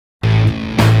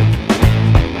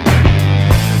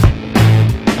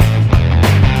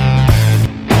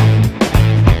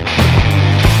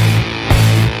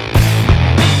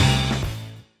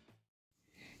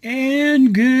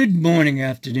Morning,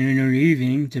 afternoon, or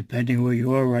evening, depending where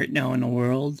you are right now in the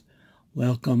world.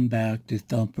 Welcome back to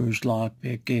Thumper's Lock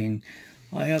Picking.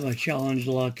 I have a challenge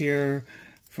lock here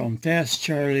from Fast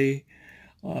Charlie,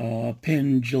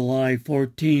 pinned July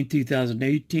 14,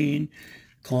 2018,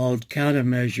 called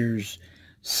Countermeasures.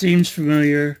 Seems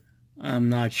familiar. I'm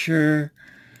not sure.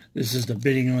 This is the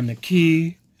bidding on the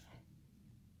key.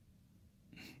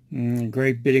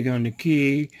 Great bidding on the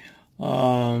key.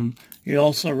 He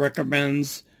also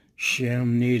recommends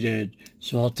shim needed,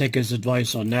 so I'll take his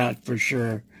advice on that for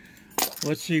sure.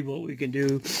 Let's see what we can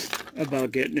do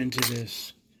about getting into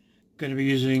this. Going to be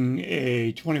using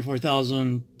a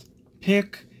 24,000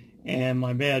 pick and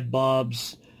my Mad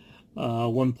Bob's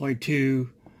 1.2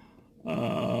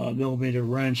 millimeter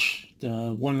wrench,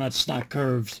 the one that's not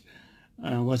curved.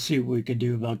 Let's see what we can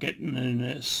do about getting in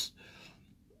this.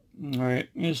 Alright,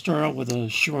 I'm going to start out with a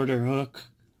shorter hook.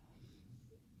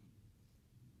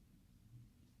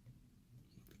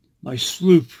 My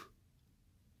sloop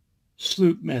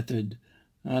method,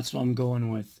 that's what I'm going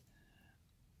with.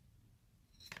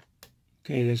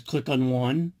 Okay, let's click on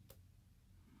one.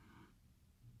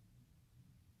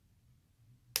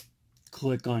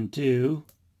 Click on two.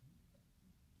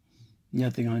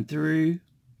 Nothing on three.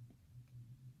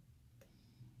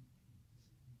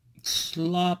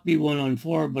 Sloppy one on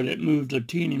four, but it moved a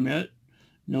teeny bit.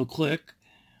 No click.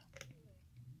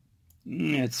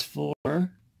 It's four.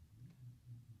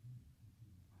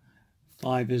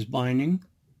 Five is binding.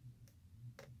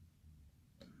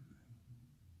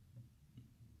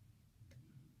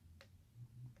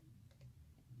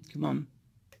 Come on.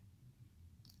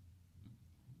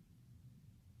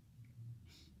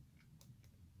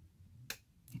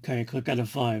 Okay, click out of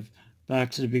five.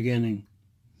 Back to the beginning.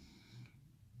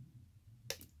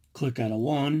 Click out of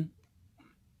one.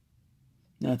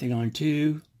 Nothing on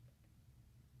two.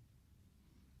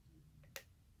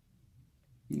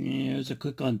 Yeah, there's a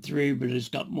click on three, but it's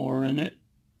got more in it.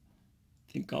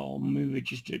 I think I'll move it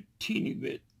just a teeny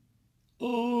bit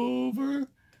over.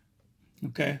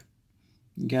 Okay,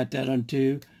 got that on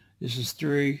two. This is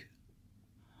three.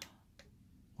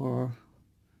 Or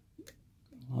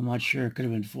I'm not sure, it could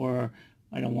have been four.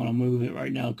 I don't want to move it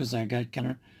right now because I got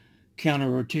counter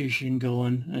rotation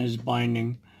going and it's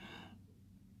binding.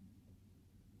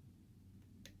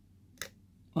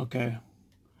 Okay.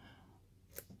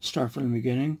 Start from the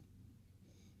beginning.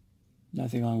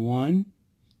 Nothing on one,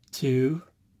 two,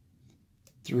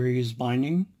 three is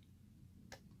binding.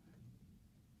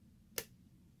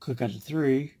 Click out of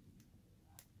three.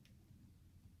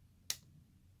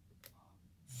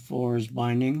 Four is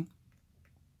binding.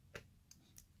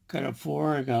 Got a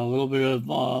four. I got a little bit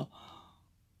of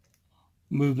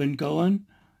movement going.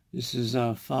 This is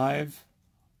five.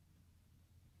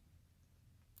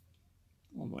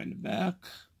 All the way in the back.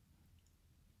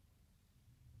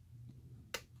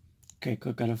 Okay,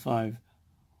 click out of five.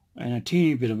 And a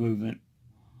teeny bit of movement.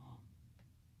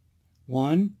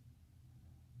 One.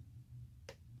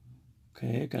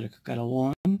 Okay, got to click out of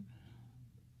one.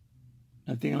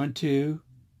 Nothing on two.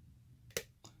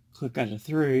 Click out of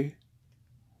three.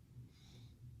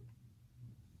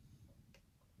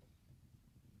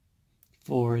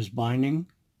 Four is binding.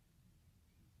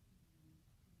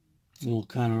 A little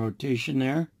counter rotation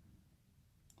there.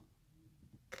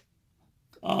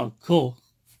 Oh, cool.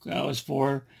 That was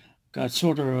four. Got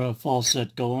sort of a false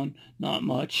set going. Not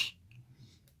much.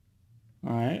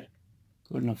 Alright.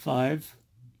 Going to five.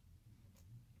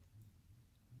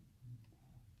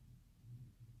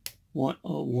 One.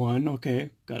 Oh, one. Okay.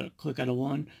 Got to click out of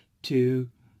one. Two.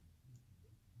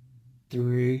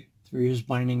 Three. Three is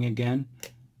binding again.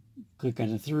 Click out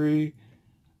of three.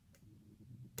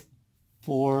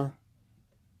 Four.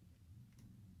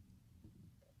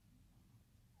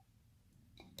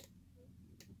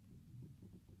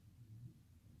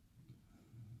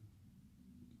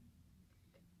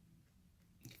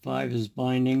 Five is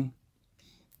binding.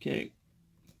 Okay,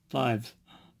 five.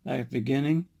 Back at the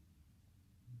beginning.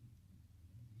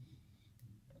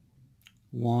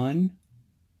 One.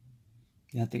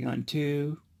 Nothing on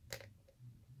two.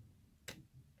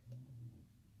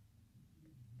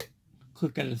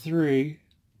 Click out of three.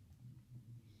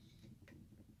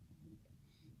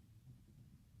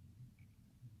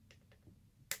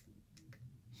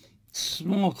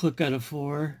 Small click out of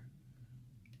four.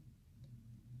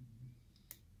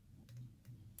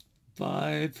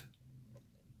 Five.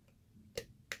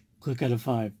 Click out of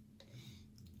five.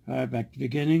 All right, back to the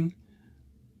beginning.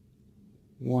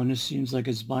 One, it seems like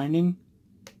it's binding.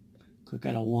 Click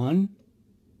out of one.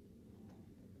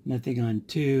 Nothing on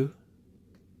two.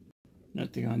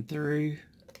 Nothing on three.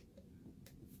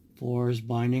 4 is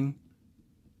binding.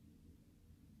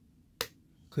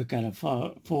 Click out of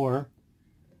 4.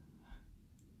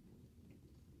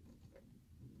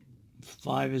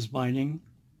 5 is binding.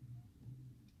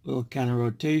 Little counter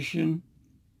rotation.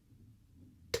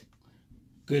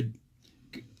 Good.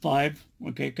 5.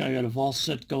 Okay, I got a false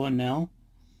set going now.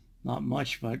 Not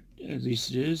much, but at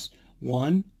least it is.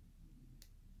 1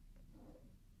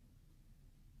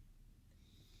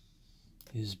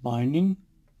 is binding.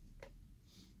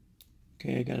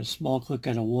 Okay, I got a small click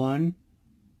out of 1.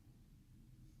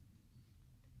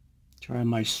 Try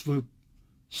my swoop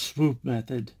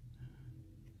method.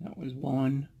 That was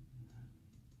 1.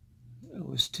 That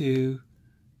was 2.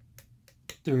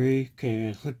 3. Okay,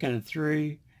 I click out of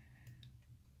 3.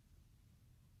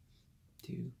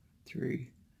 2,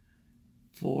 3,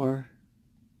 4.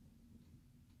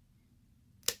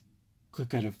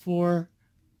 Click out of 4.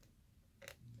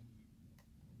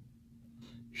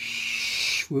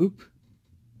 Swoop.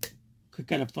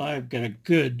 Click out of 5. Got a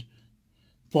good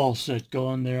false set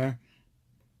going there.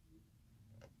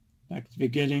 Back to the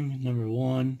beginning. Number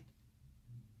 1.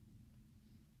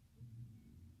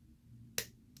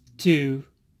 2.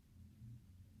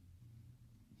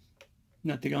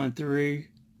 Nothing on 3.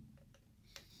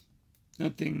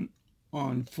 Nothing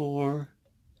on 4.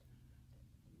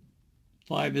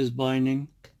 5 is binding.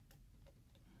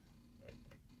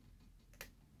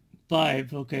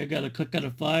 5. Okay, I got to click out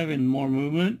of 5 and more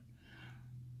movement.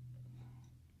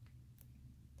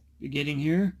 Beginning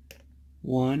here.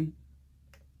 1.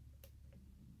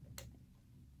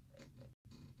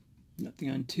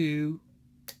 Nothing on 2.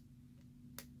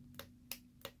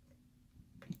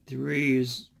 3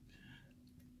 is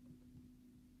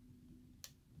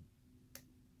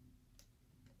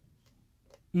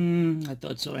I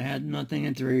thought so. I had nothing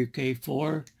in 3. Okay,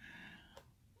 4.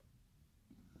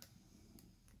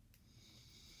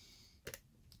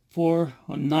 4.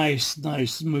 Oh, nice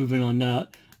movement on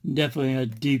that. Definitely a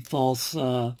deep false.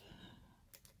 One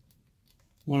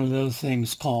of those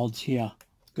things called, yeah,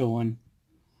 going.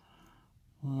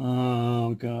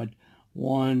 Oh God.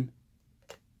 1,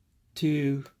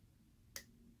 2.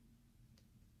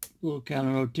 Little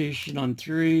counter rotation on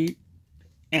 3,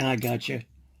 and I got you.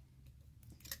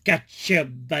 Gotcha,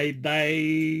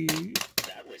 baby.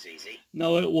 That was easy.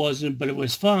 No, it wasn't, but it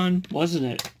was fun, wasn't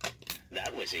it?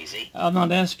 That was easy. I'm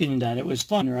not asking you that. It was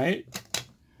fun, right?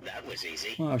 That was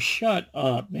easy. Oh, shut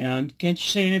up, man. Can't you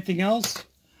say anything else?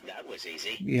 That was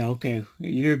easy. Yeah, okay.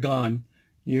 You're gone.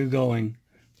 You're going.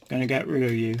 Gonna get rid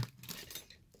of you.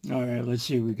 All right, let's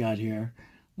see what we got here.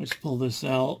 Let's pull this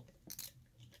out.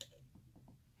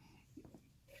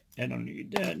 I don't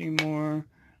need that anymore.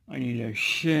 I need a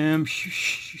shim.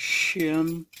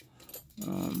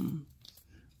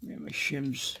 Yeah, my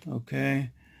shims. Okay.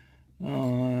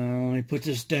 Let me put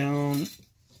this down.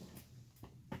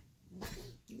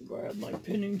 Grab my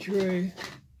pinning tray.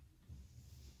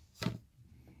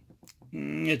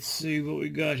 Let's see what we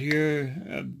got here.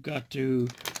 I've got to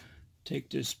take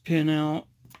this pin out.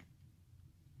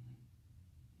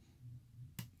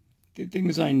 The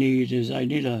things I need is I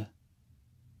need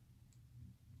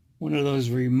one of those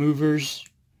removers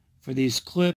for these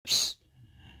clips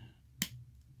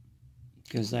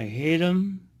because I hate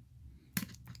them,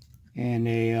 and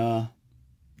a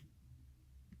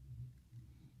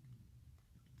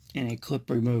clip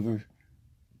remover,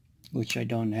 which I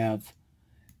don't have.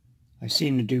 I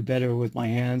seem to do better with my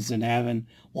hands than having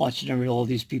watching all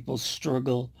these people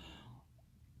struggle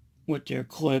with their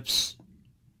clips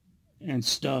and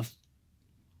stuff.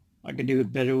 I can do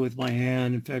it better with my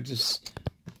hand. In fact, just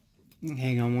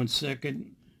hang on one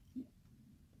second.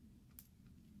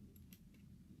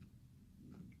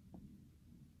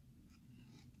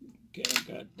 Okay, I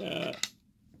got that.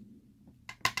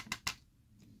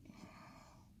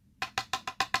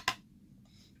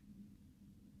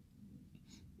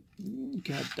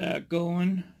 Got that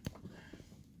going.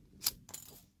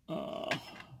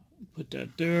 Put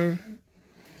that there.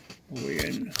 We're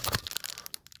in.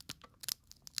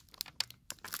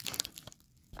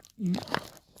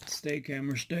 Stay,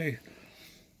 camera, stay.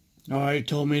 Alright,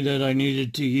 told me that I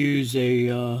needed to use a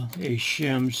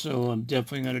shim, so I'm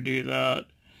definitely going to do that.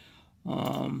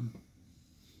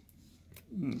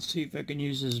 Let's see if I can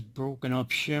use this broken up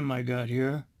shim I got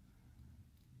here.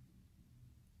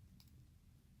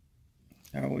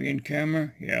 Are we in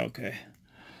camera? Yeah, okay.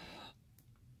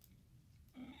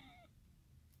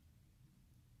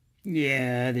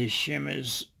 Yeah, this shim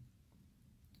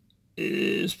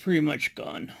is pretty much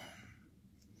gone.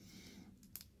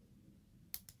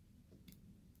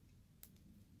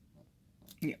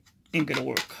 Yeah, ain't gonna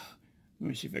work. Let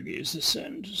me see if I can use this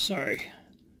end. Sorry.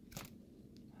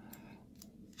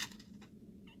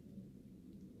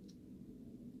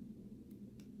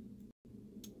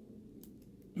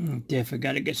 Definitely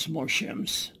got to get some more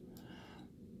shims.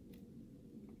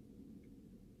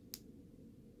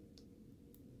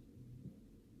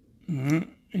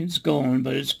 It's going,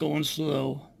 but it's going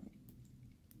slow.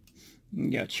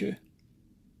 Gotcha.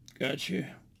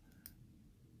 Gotcha.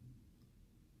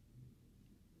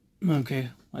 Okay,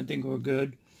 I think we're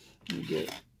good. We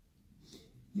get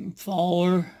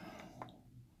follower.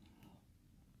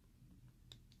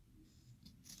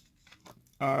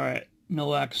 All right,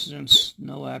 no accidents,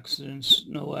 no accidents,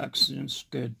 no accidents.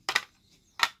 Good.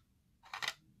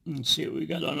 Let's see what we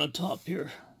got on the top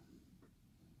here.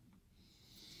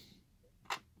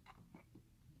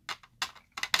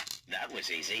 That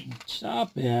was easy.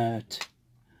 Stop it.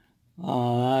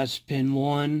 That's pin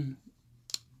 1.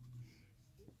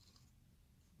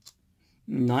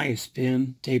 Nice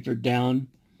pin, tapered down.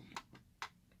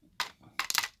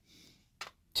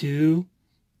 2,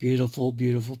 beautiful,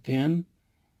 beautiful pin.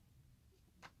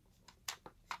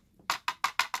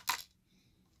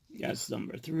 That's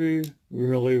number 3.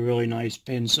 Really, really nice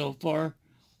pin so far.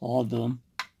 All of them.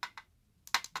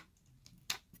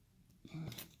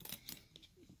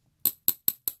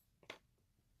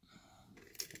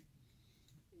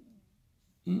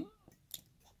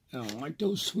 I don't like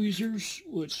those tweezers.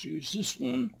 Let's use this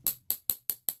one.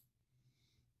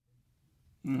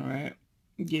 Alright.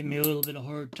 Give me a little bit of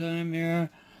hard time here.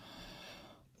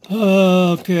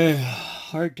 Okay.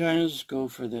 Hard times, go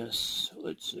for this.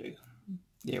 Let's see.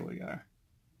 There we are.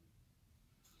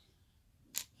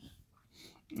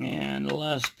 And the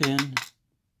last pin.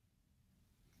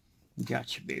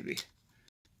 Gotcha, baby.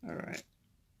 Alright.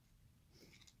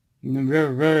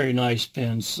 Very, very nice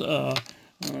pins.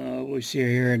 We see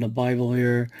here in the Bible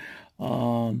here.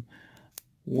 1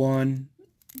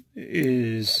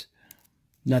 is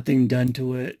nothing done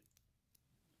to it.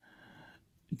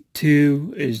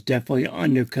 2 is definitely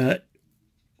undercut.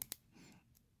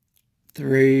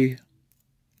 3,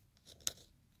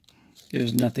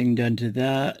 there's nothing done to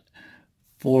that.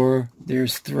 4,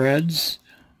 there's threads.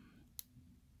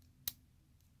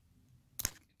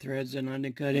 Threads and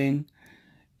undercutting.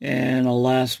 And the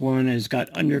last one has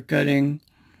got undercutting.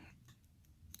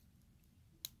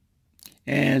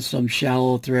 And some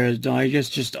shallow threads. I guess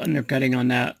just undercutting on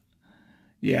that.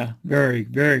 Yeah, very,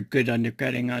 very good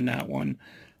undercutting on that one.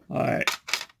 Alright,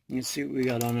 let's see what we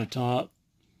got on the top.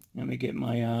 Let me get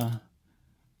my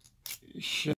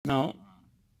shim out.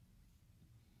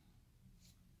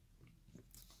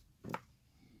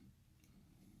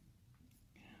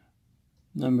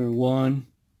 Number 1.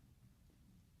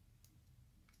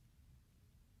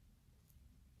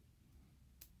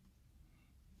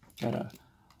 Got a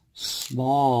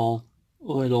small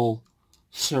little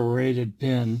serrated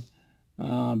pin.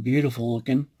 Beautiful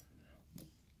looking.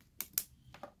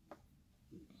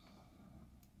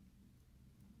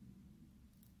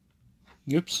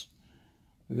 Oops.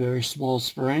 A very small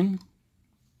spring.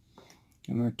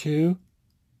 Number 2.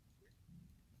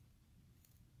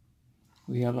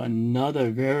 We have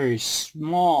another very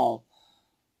small.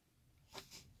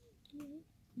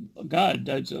 God,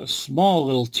 that's a small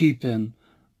little T-pin.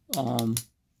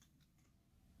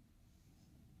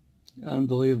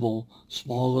 Unbelievable.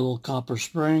 Small little copper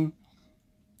spring.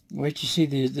 Wait to see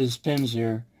these pins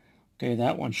here. Okay,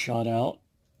 that one shot out.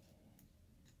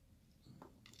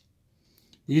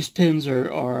 These pins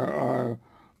are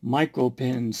micro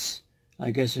pins,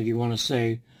 I guess if you want to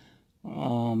say.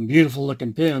 Beautiful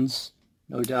looking pins,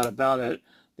 no doubt about it.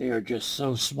 They are just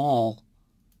so small.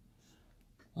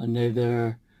 And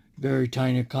they're very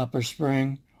tiny copper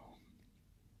spring.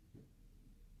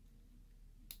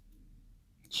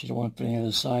 Should have went from the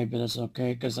other side, but that's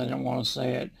okay because I didn't want to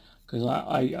say it. Because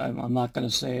I'm not going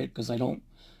to say it because I don't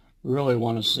really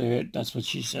want to say it. That's what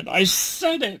she said. I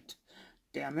said it!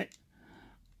 Damn it.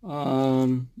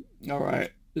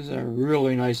 Alright. This is a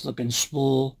really nice looking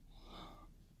spool.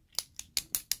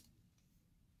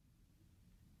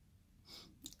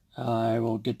 I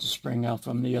will get the spring out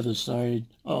from the other side.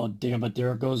 Oh, damn it.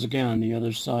 There it goes again on the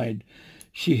other side.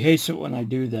 She hates it when I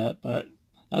do that, but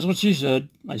that's what she said.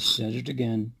 I said it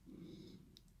again.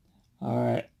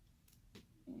 Alright.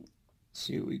 Let's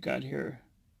see what we got here.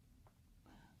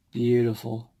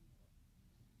 Beautiful.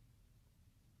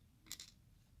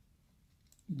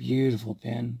 Beautiful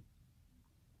pin.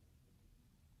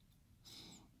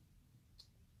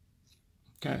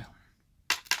 Okay.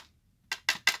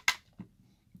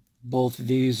 Both of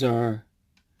these are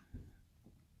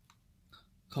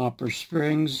copper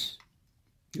springs.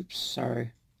 Oops,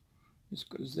 sorry. This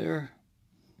goes there.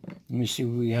 Let me see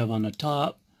what we have on the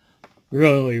top.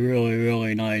 Really, really,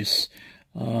 really nice.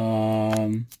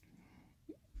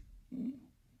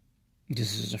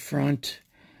 This is the front.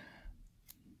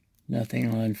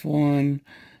 Nothing on 1,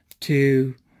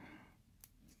 2,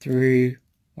 3.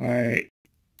 All right.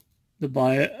 The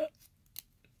buy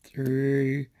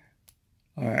 3.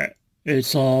 All right.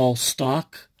 It's all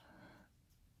stock.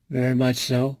 Very much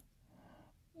so.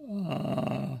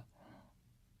 You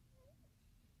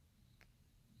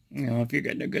know, if you're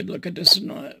getting a good look at this or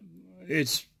not,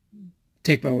 it's,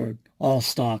 take my word, all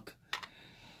stock.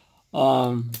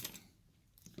 Here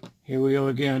we go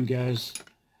again, guys.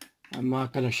 I'm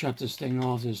not going to shut this thing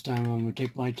off this time. I'm going to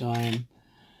take my time.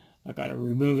 I got to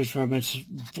remove it from its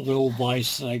little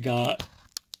vise that I got.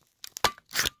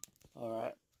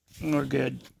 Alright, we're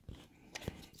good.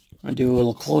 I'll do a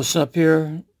little close-up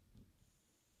here.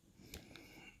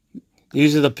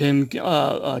 These are the pin,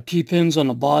 key pins on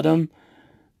the bottom.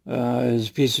 There's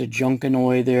a piece of junk in the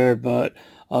way there, but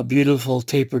a beautiful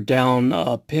tapered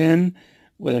down pin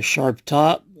with a sharp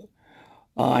top.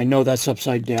 I know that's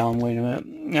upside down. Wait a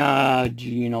minute.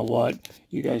 You know what?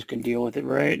 You guys can deal with it,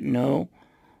 right? No?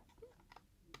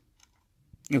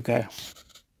 Okay.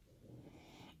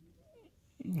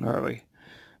 Where are we?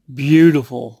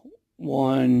 Beautiful.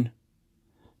 1,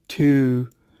 2,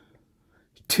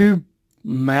 2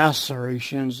 mass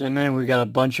serrations, and then we got a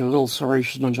bunch of little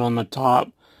serrations on the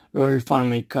top. Very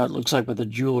finely cut. Looks like with a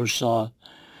jeweler's saw.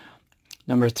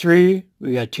 Number 3,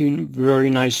 we got 2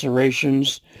 very nice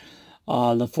serrations.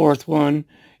 The 4th one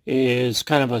is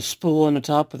kind of a spool on the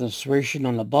top with a serration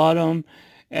on the bottom.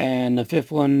 And the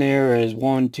 5th one there is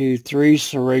 1, 2, 3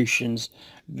 serrations.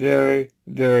 Very,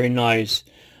 very nice.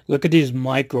 Look at these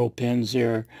micro pins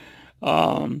here.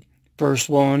 First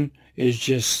one is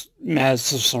just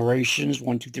massive serrations.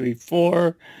 1, 2, 3,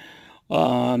 4.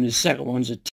 The second one's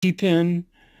a T-pin.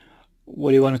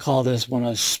 What do you want to call this one?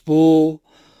 A spool.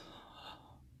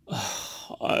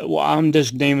 Well, I'm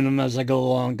just naming them as I go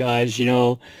along, guys. You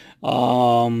know,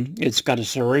 it's got a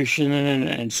serration in it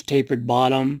and it's tapered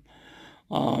bottom.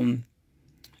 The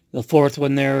 4th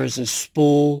one there is a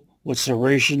spool with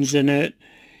serrations in it,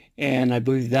 and I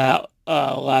believe that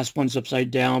last one's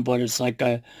upside down, but it's like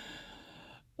a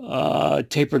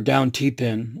tapered down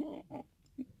T-pin.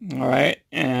 All right,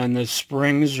 and the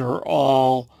springs are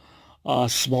all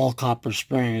small copper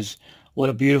springs. What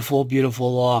a beautiful,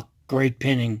 beautiful lock. Great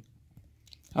pinning.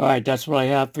 All right, that's what I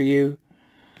have for you.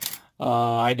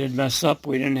 I did mess up.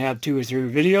 We didn't have 2 or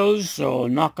 3 videos, so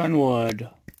knock on wood.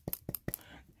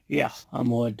 Yeah, I'm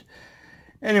wood.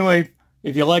 Anyway,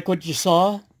 if you like what you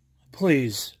saw,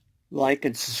 please like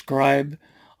and subscribe.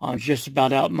 I'm just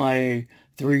about out my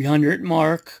 300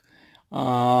 mark.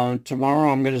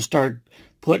 Tomorrow I'm going to start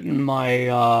putting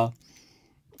my,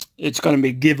 it's going to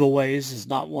be giveaways. It's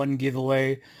not one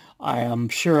giveaway. I am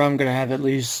sure I'm going to have at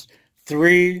least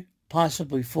 3,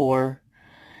 possibly 4.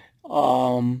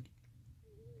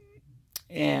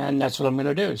 And that's what I'm going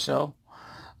to do. So,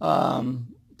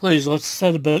 please, let's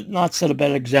not set a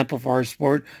bad example for our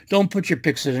sport. Don't put your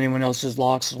pics in anyone else's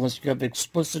locks unless you have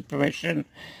explicit permission.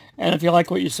 And if you like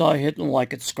what you saw, hit the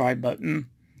like and subscribe button.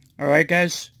 All right,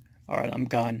 guys? All right, I'm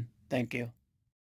gone. Thank you.